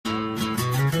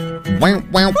Wow,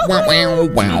 wow, wow, wow,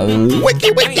 wow.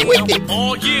 Wiki, wiki, wiki.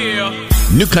 Oh, yeah.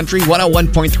 New Country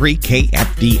 101.3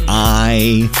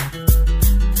 KFDI.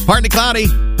 Partly cloudy.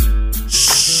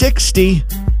 60.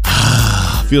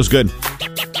 Feels good.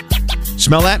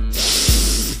 Smell that?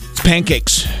 It's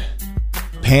pancakes.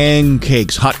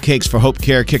 Pancakes. Hot cakes for Hope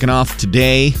Care kicking off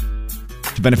today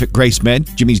to benefit Grace Med.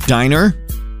 Jimmy's Diner,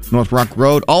 North Rock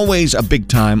Road. Always a big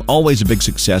time. Always a big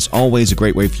success. Always a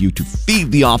great way for you to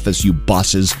feed the office, you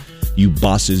bosses. You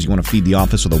bosses, you want to feed the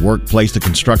office or the workplace, the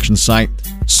construction site.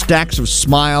 Stacks of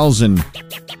smiles and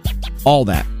all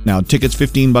that. Now, tickets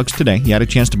 $15 today. You had a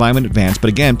chance to buy them in advance. But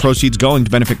again, proceeds going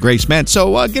to benefit Grace Med.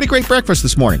 So get a great breakfast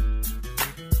this morning.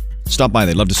 Stop by.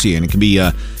 They'd love to see you. And it can be,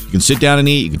 you can sit down and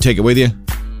eat. You can take it with you.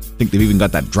 I think they've even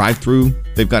got that drive-through.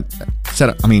 They've got set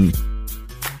up. I mean,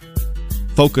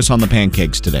 focus on the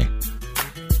pancakes today.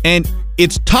 And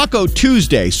it's Taco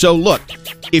Tuesday. So look,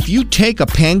 if you take a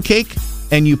pancake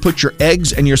and you put your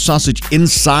eggs and your sausage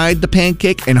inside the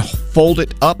pancake and fold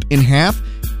it up in half,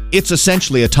 it's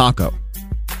essentially a taco.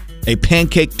 A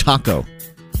pancake taco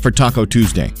for Taco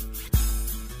Tuesday.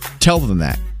 Tell them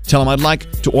that. Tell them I'd like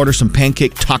to order some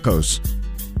pancake tacos.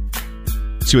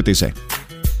 See what they say.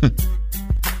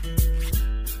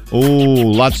 Oh,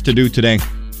 lots to do today.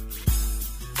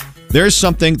 There's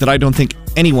something that I don't think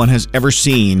anyone has ever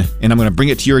seen, and I'm going to bring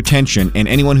it to your attention. And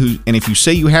if you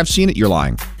say you have seen it, you're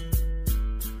lying.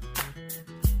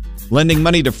 Lending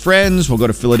money to friends. We'll go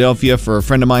to Philadelphia for a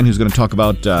friend of mine who's going to talk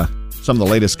about some of the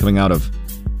latest coming out of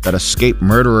that escaped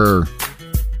murderer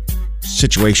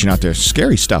situation out there.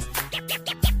 Scary stuff.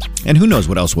 And who knows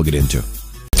what else we'll get into.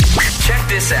 Check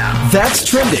this out. That's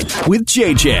Trending with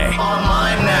JJ.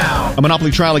 Online now. A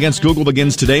monopoly trial against Google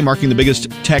begins today, marking the biggest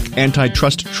tech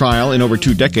antitrust trial in over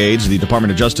 2 decades. The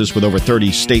Department of Justice, with over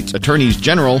 30 states' attorneys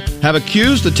general, have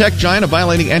accused the tech giant of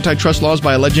violating antitrust laws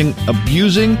by alleging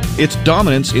abusing its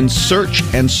dominance in search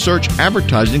and search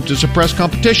advertising to suppress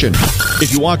competition.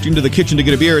 If you walked into the kitchen to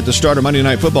get a beer at the start of Monday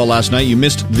Night Football last night, you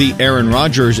missed the Aaron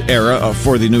Rodgers era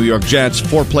for the New York Jets.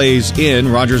 4 plays in,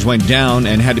 Rodgers went down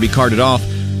and had to be carted off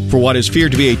for what is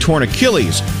feared to be a torn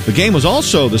Achilles. The game was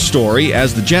also the story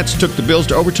as the Jets took the Bills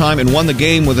to overtime and won the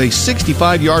game with a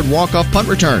 65-yard walk-off punt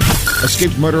return.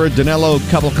 Escaped murderer Danilo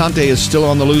Cavalcante is still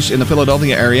on the loose in the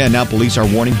Philadelphia area, and now police are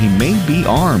warning he may be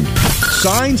armed.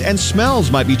 Signs and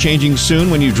smells might be changing soon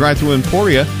when you drive through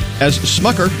Emporia, as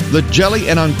Smucker, the jelly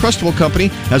and Uncrustable company,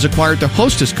 has acquired the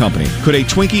Hostess company. Could a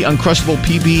Twinkie Uncrustable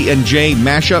PB&J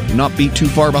mashup not be too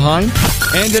far behind?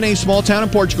 And in a small town in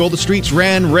Portugal, the streets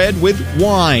ran red with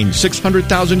wine.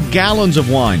 600,000 gallons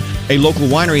of wine. A local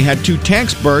winery had 2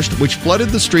 tanks burst, which flooded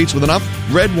the streets with enough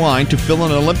red wine to fill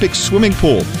an Olympic swimming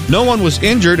pool. No one was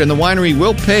injured, and the winery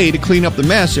will pay to clean up the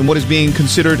mess in what is being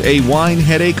considered a wine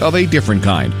headache of a different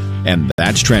kind. And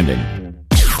that's Trending.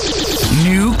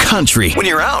 New Country. When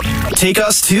you're out, Take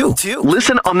us too.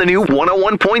 listen on the new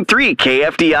 101.3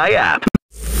 KFDI app.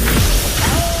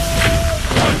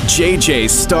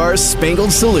 JJ's Star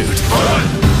Spangled Salute.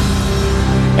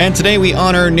 And today we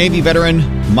honor Navy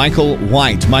veteran Michael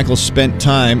White. Michael spent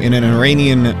time in an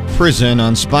Iranian prison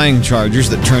on spying charges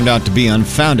that turned out to be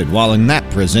unfounded. While in that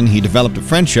prison, he developed a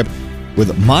friendship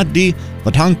with Mahdi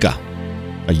Vatanka,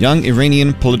 a young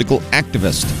Iranian political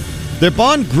activist. Their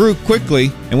bond grew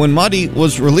quickly, and when Mahdi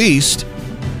was released,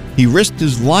 he risked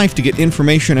his life to get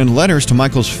information and letters to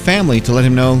Michael's family to let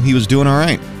him know he was doing all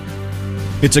right.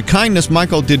 It's a kindness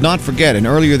Michael did not forget, and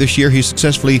earlier this year he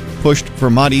successfully pushed for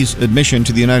Mahdi's admission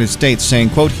to the United States,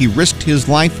 saying, quote, "He risked his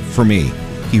life for me.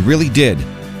 He really did,"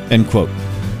 end quote.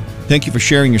 Thank you for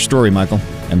sharing your story, Michael,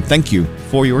 and thank you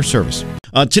for your service.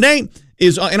 Today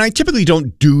is, and I typically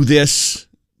don't do this,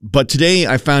 but today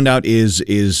I found out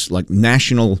is like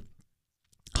National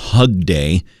Hug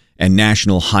Day and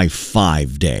National High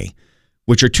Five Day,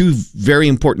 which are 2 very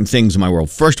important things in my world.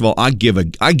 First of all, I give a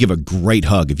great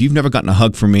hug. If you've never gotten a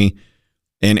hug from me,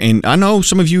 and I know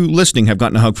some of you listening have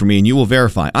gotten a hug from me, and you will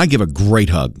verify, I give a great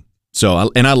hug.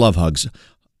 And I love hugs.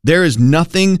 There is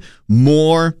nothing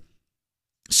more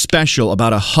special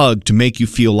about a hug to make you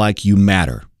feel like you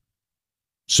matter.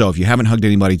 So if you haven't hugged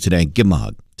anybody today, give them a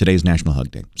hug. Today's National Hug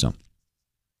Day. So,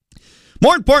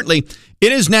 more importantly,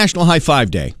 it is National High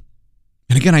Five Day.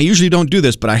 And again, I usually don't do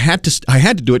this, but I had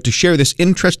to do it to share this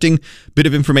interesting bit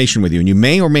of information with you. And you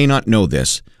may or may not know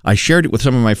this. I shared it with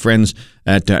some of my friends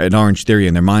at Orange Theory,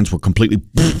 and their minds were completely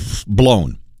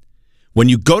blown. When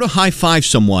you go to high five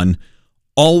someone,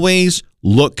 always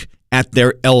look at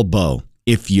their elbow.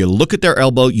 If you look at their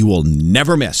elbow, you will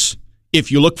never miss.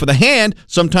 If you look for the hand,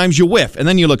 sometimes you whiff, and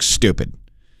then you look stupid.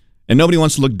 And nobody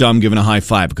wants to look dumb giving a high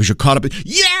five because you're caught up in,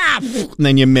 yeah! And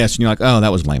then you miss, and you're like, oh,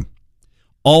 that was lame.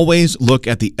 Always look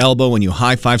at the elbow when you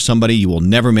high-five somebody. You will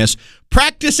never miss.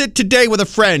 Practice it today with a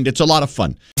friend. It's a lot of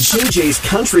fun. JJ's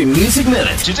Country Music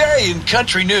Minute. Today in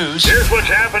country news. Here's what's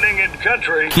happening in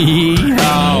country.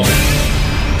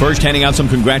 First, handing out some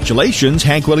congratulations.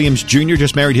 Hank Williams Jr.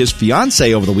 just married his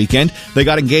fiancée over the weekend. They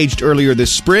got engaged earlier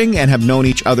this spring and have known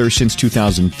each other since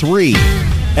 2003.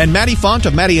 And Maddie Font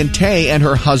of Maddie and Tay and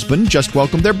her husband just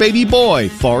welcomed their baby boy,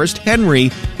 Forrest Henry,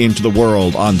 into the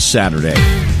world on Saturday.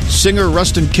 Singer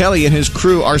Rustin Kelly and his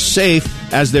crew are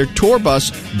safe as their tour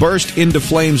bus burst into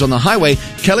flames on the highway.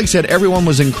 Kelly said everyone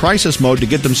was in crisis mode to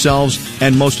get themselves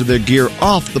and most of their gear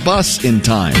off the bus in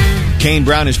time. Kane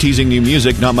Brown is teasing new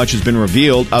music. Not much has been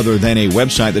revealed other than a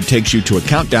website that takes you to a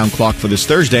countdown clock for this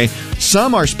Thursday.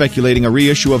 Some are speculating a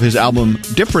reissue of his album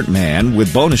Different Man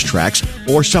with bonus tracks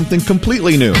or something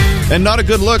completely new. And not a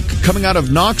good look coming out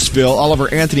of Knoxville.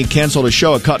 Oliver Anthony canceled a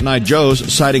show at Cotton Eye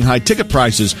Joe's, citing high ticket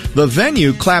prices. The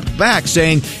venue clapped back,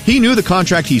 saying he knew the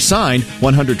contract he signed,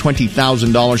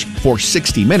 $120,000 for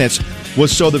 60 minutes,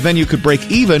 was so the venue could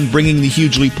break even, bringing the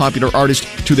hugely popular artist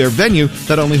to their venue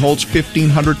that only holds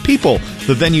 1,500 people.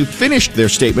 The venue finished their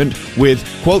statement with,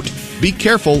 quote, "Be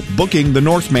careful booking the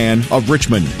Northman of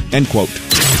Richmond," end quote.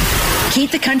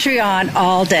 Keep the country on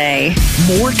all day.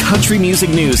 More country music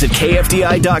news at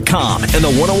KFDI.com and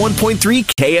the 101.3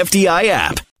 KFDI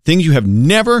app. Things you have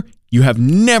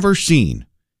never seen.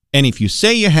 And if you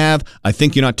say you have, I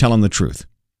think you're not telling the truth.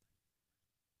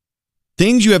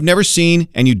 Things you have never seen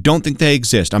and you don't think they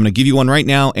exist. I'm going to give you one right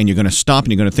now, and you're going to stop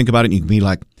and you're going to think about it, and you can be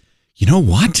like, you know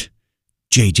what?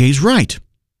 JJ's right.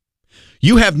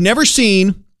 You have never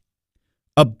seen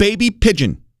a baby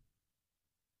pigeon.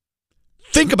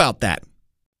 Think about that.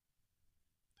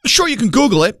 Sure, you can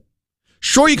Google it.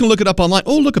 Sure, you can look it up online.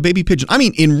 Oh, look, a baby pigeon. I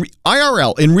mean, in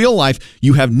IRL, in real life,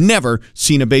 you have never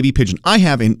seen a baby pigeon. I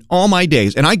have in all my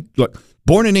days. And look,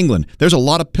 born in England, there's a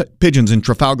lot of pigeons in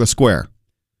Trafalgar Square.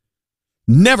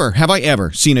 Never have I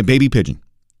ever seen a baby pigeon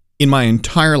in my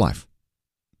entire life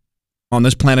on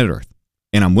this planet Earth.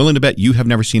 And I'm willing to bet you have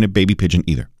never seen a baby pigeon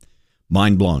either.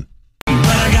 Mind blown.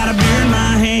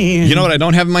 You know what I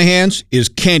don't have in my hands is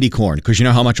candy corn, because you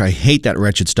know how much I hate that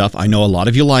wretched stuff. I know a lot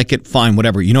of you like it. Fine,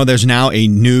 whatever. You know, there's now a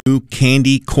new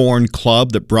candy corn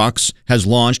club that Brock's has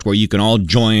launched where you can all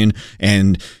join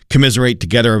and commiserate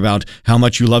together about how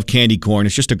much you love candy corn.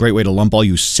 It's just a great way to lump all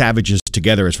you savages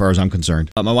together as far as I'm concerned.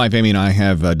 My wife Amy and I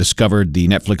have discovered the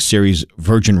Netflix series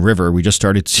Virgin River. We just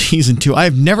started season 2.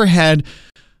 I've never had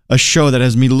a show that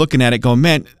has me looking at it going,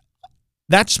 man,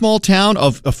 that small town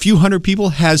of a few hundred people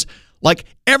has like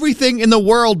everything in the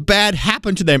world bad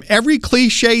happened to them. Every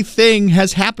cliche thing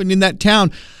has happened in that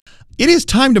town. It is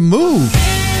time to move.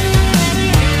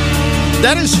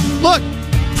 That is, look,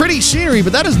 pretty scenery,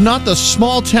 but that is not the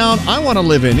small town I want to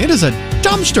live in. It is a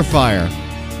dumpster fire.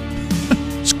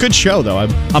 It's a good show, though.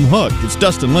 I'm hooked. It's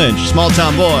Dustin Lynch, Small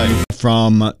Town Boy.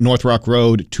 From North Rock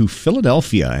Road to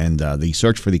Philadelphia, and the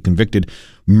search for the convicted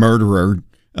murderer.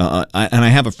 And I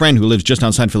have a friend who lives just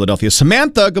outside Philadelphia.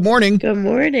 Samantha, good morning. Good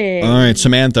morning. All right,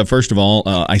 Samantha, first of all,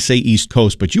 I say East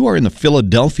Coast, but you are in the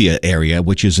Philadelphia area,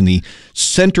 which is in the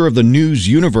center of the news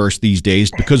universe these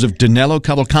days because of Danilo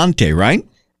Cavalcante, right?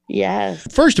 Yes.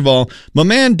 First of all, my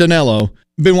man Danilo,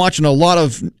 been watching a lot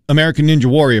of American Ninja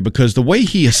Warrior because the way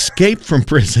he escaped from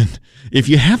prison, if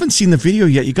you haven't seen the video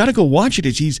yet, you got to go watch it.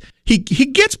 He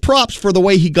gets props for the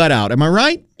way he got out. Am I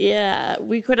right? Yeah,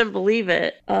 we couldn't believe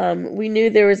it. We knew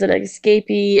there was an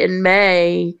escapee in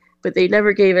May, but they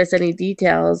never gave us any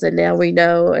details, and now we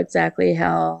know exactly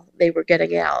how they were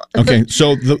getting out. Okay,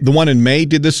 so the one in May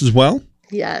did this as well?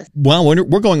 Yes. Well,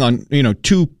 we're going on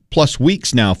 2+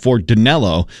 weeks now for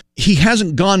Danilo. He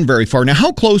hasn't gone very far. Now,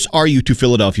 how close are you to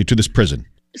Philadelphia, to this prison?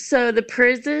 So the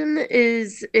prison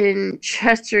is in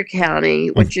Chester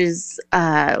County, which is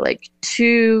like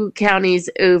 2 counties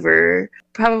over,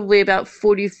 probably about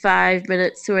 45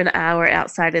 minutes to an hour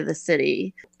outside of the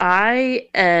city. I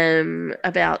am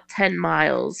about 10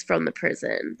 miles from the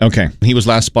prison. Okay. He was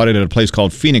last spotted at a place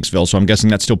called Phoenixville, so I'm guessing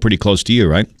that's still pretty close to you,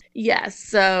 right? Yes.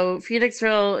 So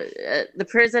Phoenixville, the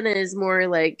prison is more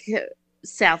like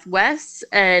southwest,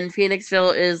 and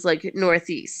Phoenixville is like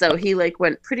northeast. So he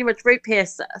went pretty much right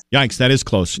past us. Yikes, that is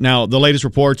close. Now, the latest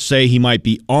reports say he might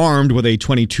be armed with a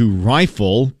 .22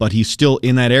 rifle, but he's still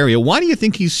in that area. Why do you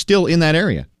think he's still in that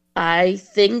area? I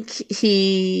think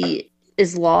he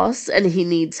is lost and he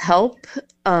needs help.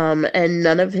 And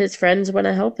none of his friends want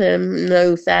to help him.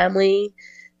 No family.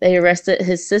 They arrested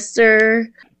his sister.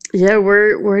 Yeah,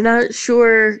 we're not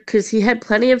sure because he had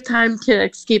plenty of time to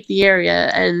escape the area,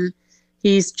 and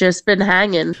he's just been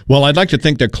hanging. Well, I'd like to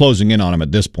think they're closing in on him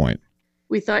at this point.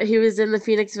 We thought he was in the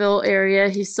Phoenixville area.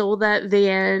 He sold that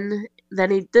van then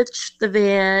he ditched the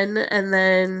van, and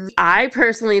then I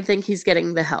personally think he's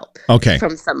getting the help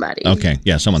from somebody. Okay,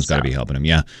 yeah, someone's got to be helping him,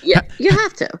 yeah. Yeah, you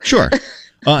have to. Sure.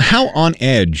 How on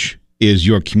edge is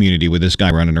your community with this guy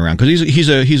running around? Because he's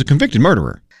a convicted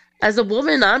murderer. As a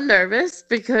woman, I'm nervous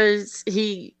because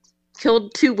he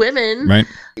killed 2 women. Right.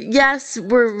 Yes,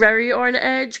 we're very on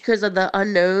edge because of the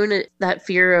unknown, that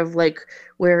fear of like,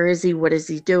 where is he? What is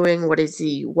he doing? What does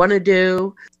he want to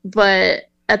do? But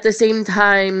at the same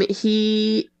time,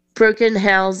 he broke in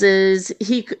houses.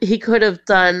 He could have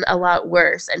done a lot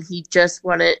worse, and he just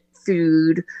wanted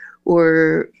food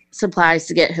or supplies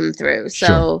to get him through.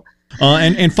 So. Sure.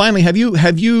 And finally, have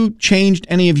you changed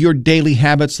any of your daily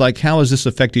habits? Like, how has this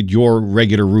affected your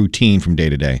regular routine from day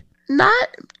to day? Not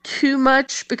too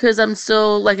much because I'm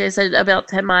still, like I said, about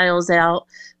 10 miles out.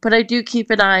 But I do keep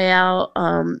an eye out.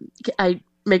 I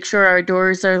make sure our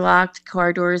doors are locked,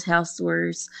 car doors, house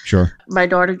doors. Sure. My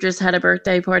daughter just had a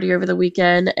birthday party over the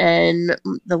weekend, and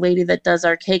the lady that does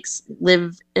our cakes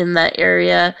live in that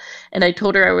area. And I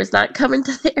told her I was not coming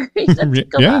to the area to pick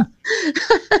them up.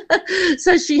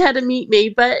 So she had to meet me.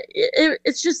 But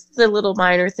it's just the little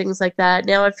minor things like that.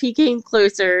 Now, if he came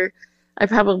closer, I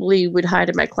probably would hide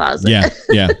in my closet.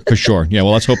 Yeah, for sure. Yeah,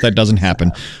 well, let's hope that doesn't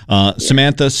happen.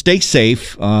 Samantha, stay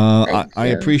safe. I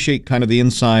appreciate kind of the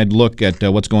inside look at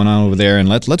what's going on over there, and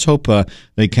let's hope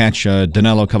they catch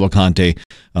Danilo Cavalcante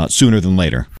sooner than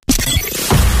later.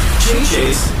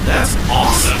 JJ's That's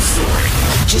Awesome Story.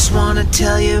 Just want to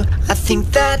tell you, I think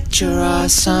that you're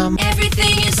awesome.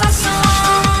 Everything is awesome.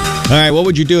 All right, what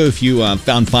would you do if you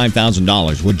found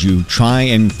 $5,000? Would you try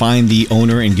and find the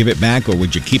owner and give it back, or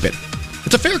would you keep it?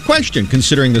 It's a fair question,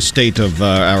 considering the state of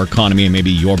our economy and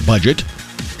maybe your budget.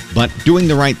 But doing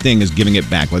the right thing is giving it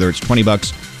back, whether it's $20,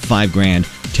 $5,000,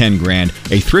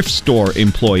 $10,000. A thrift store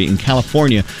employee in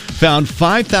California found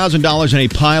 $5,000 in a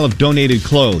pile of donated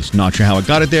clothes. Not sure how it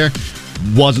got it there.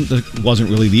 Wasn't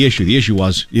really the issue. The issue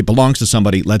was it belongs to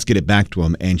somebody. Let's get it back to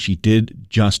him. And she did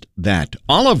just that.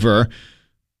 Oliver.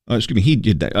 He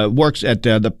did that. Works at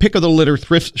the Pick of the Litter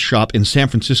thrift shop in San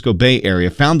Francisco Bay Area.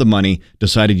 Found the money.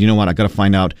 Decided, you know what? I got to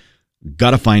find out.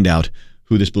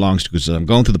 Who this belongs to. Because I'm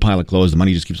going through the pile of clothes. The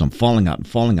money just keeps on falling out and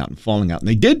falling out and falling out. And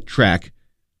they did track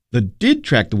the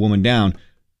woman down.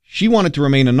 She wanted to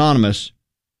remain anonymous.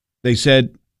 They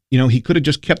said, he could have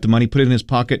just kept the money, put it in his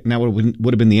pocket, and that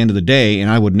would have been the end of the day, and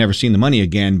I would have never seen the money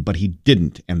again. But he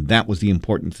didn't, and that was the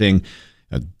important thing.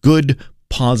 A good,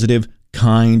 positive,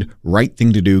 kind, right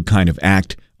thing to do kind of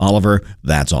act. Oliver,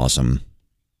 that's awesome.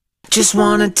 Just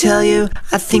want to tell you,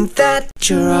 I think that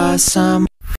you're awesome.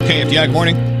 KFDI, good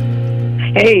morning.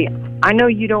 Hey, I know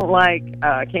you don't like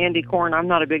candy corn. I'm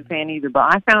not a big fan either,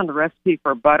 but I found a recipe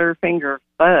for Butterfinger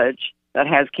fudge that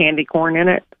has candy corn in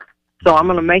it. So I'm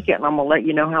going to make it, and I'm going to let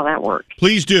you know how that works.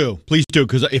 Please do,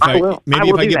 because if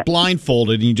I get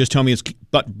blindfolded and you just tell me it's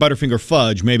Butterfinger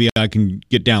fudge, maybe I can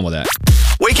get down with that.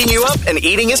 Waking you up and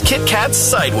eating his Kit Kats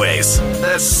sideways.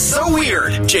 That's so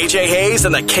weird. JJ Hayes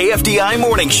and the KFDI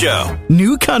Morning Show.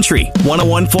 New Country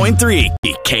 101.3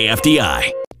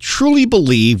 KFDI. Truly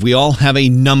believe we all have a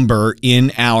number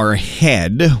in our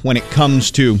head when it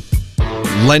comes to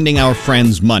lending our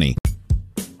friends money.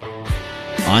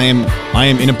 I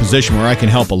am in a position where I can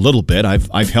help a little bit.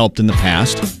 I've helped in the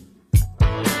past.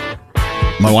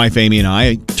 My wife Amy and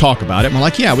I talk about it. We're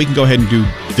like, yeah, we can go ahead and do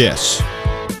this.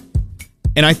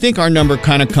 And I think our number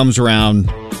kind of comes around,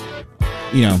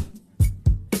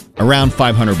 around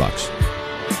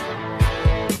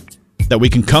 $500 that we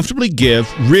can comfortably give,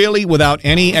 really without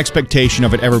any expectation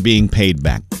of it ever being paid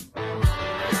back.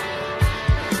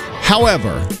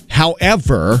 However,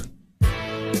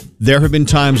 there have been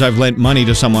times I've lent money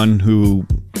to someone who,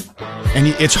 and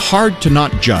it's hard to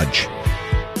not judge.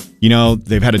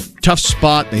 They've had a tough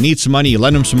spot. They need some money. You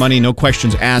lend them some money, no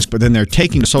questions asked. But then they're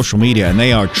taking to social media and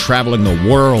they are traveling the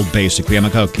world, basically. I'm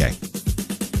like, okay.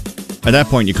 At that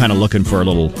point, you're kind of looking for a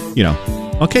little,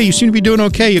 okay, you seem to be doing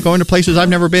okay. You're going to places I've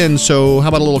never been. So how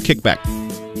about a little kickback?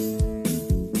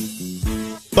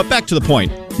 But back to the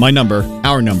point.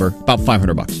 Our number, about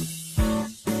 $500.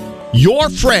 Your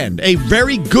friend, a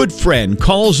very good friend,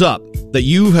 calls up that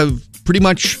you have pretty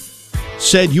much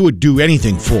said you would do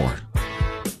anything for.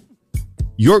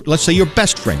 Let's say your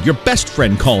best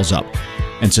friend calls up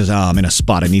and says, I'm in a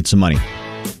spot, I need some money.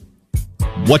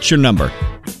 What's your number?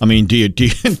 I mean, do you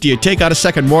take out a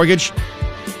second mortgage,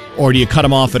 or do you cut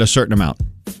them off at a certain amount?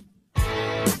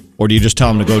 Or do you just tell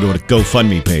them to go to a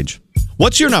GoFundMe page?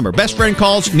 What's your number? Best friend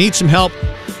calls, needs some help.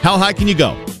 How high can you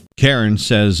go? Karen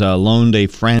says, loaned a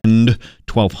friend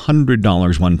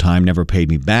 $1,200 one time, never paid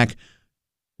me back.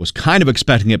 Was kind of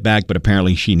expecting it back, but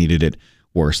apparently she needed it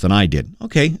worse than I did.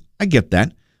 Okay, I get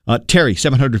that. Terry,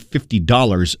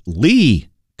 $750. Lee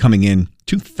coming in,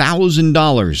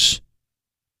 $2,000.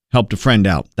 Helped a friend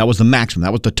out. That was the maximum.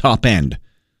 That was the top end.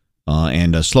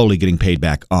 And slowly getting paid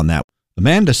back on that.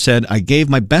 Amanda said, I gave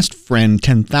my best friend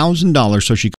 $10,000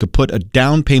 so she could put a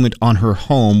down payment on her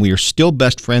home. We are still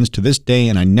best friends to this day,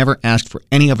 and I never asked for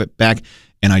any of it back,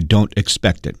 and I don't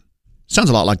expect it. Sounds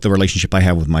a lot like the relationship I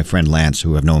have with my friend Lance,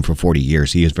 who I've known for 40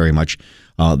 years. He is very much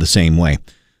the same way.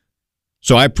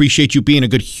 So I appreciate you being a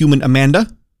good human, Amanda.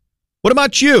 What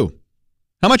about you?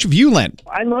 How much have you lent?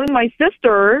 I loaned my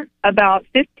sister about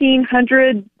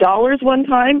 $1,500 one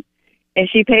time, and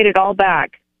she paid it all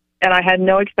back. And I had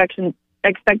no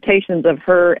expectations of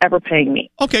her ever paying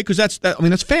me. Okay, because that's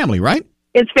family, right?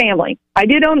 It's family. I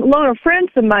did loan a friend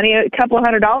some money, a couple of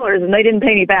 $100, and they didn't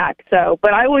pay me back. So,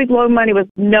 but I always loan money with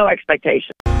no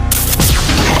expectation.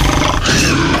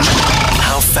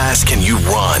 How fast can you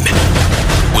run?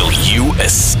 Will you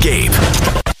escape?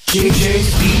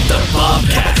 JJ's Beat the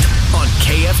Bobcat on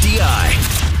KFDI.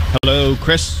 Hello,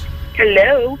 Chris.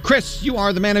 Hello. Chris, you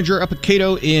are the manager up at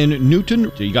Cato in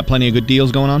Newton. You got plenty of good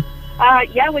deals going on?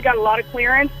 Yeah, we got a lot of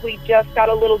clearance. We just got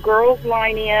a little girls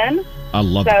line in. I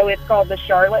love So it's called the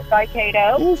Charlotte by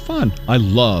Cato. Oh, fun. I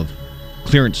love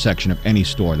clearance section of any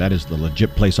store. That is the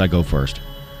legit place I go first.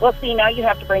 Well, see, now you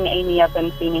have to bring Amy up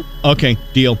and see me. Okay,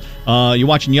 deal. You're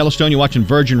watching Yellowstone. You're watching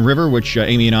Virgin River, which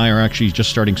Amy and I are actually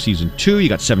just starting season 2. You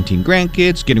got 17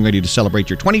 grandkids, getting ready to celebrate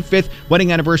your 25th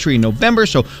wedding anniversary in November.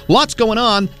 So lots going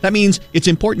on. That means it's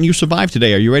important you survive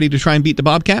today. Are you ready to try and beat the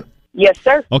Bobcat? Yes,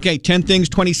 sir. Okay, 10 things,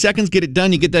 20 seconds. Get it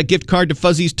done. You get that gift card to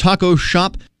Fuzzy's Taco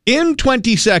Shop. In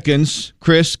 20 seconds,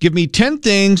 Chris, give me 10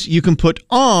 things you can put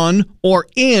on or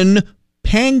in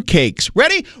pancakes.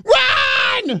 Ready?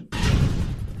 Run!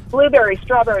 Blueberries,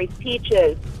 strawberries,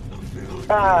 peaches,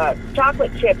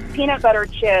 chocolate chips, peanut butter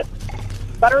chips,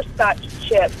 butterscotch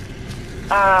chips,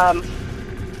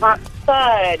 hot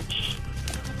fudge,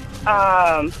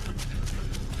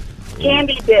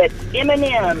 candy bits,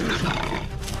 M&M's,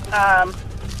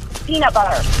 peanut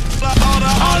butter.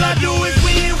 All I do is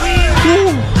win.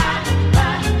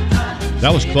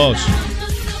 That was close.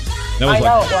 I know it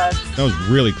was. That was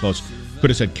really close. Could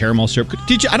have said caramel syrup.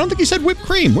 I don't think you said whipped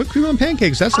cream. Whipped cream on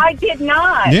pancakes. I did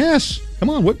not. Yes.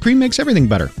 Come on. Whipped cream makes everything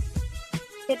better.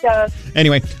 It does.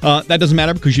 Anyway, that doesn't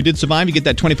matter because you did survive. You get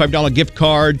that $25 gift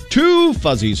card to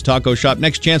Fuzzy's Taco Shop.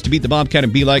 Next chance to beat the Bobcat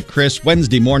and be like Chris.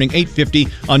 Wednesday morning, 8:50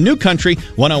 on New Country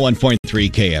 101.3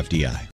 KFDI.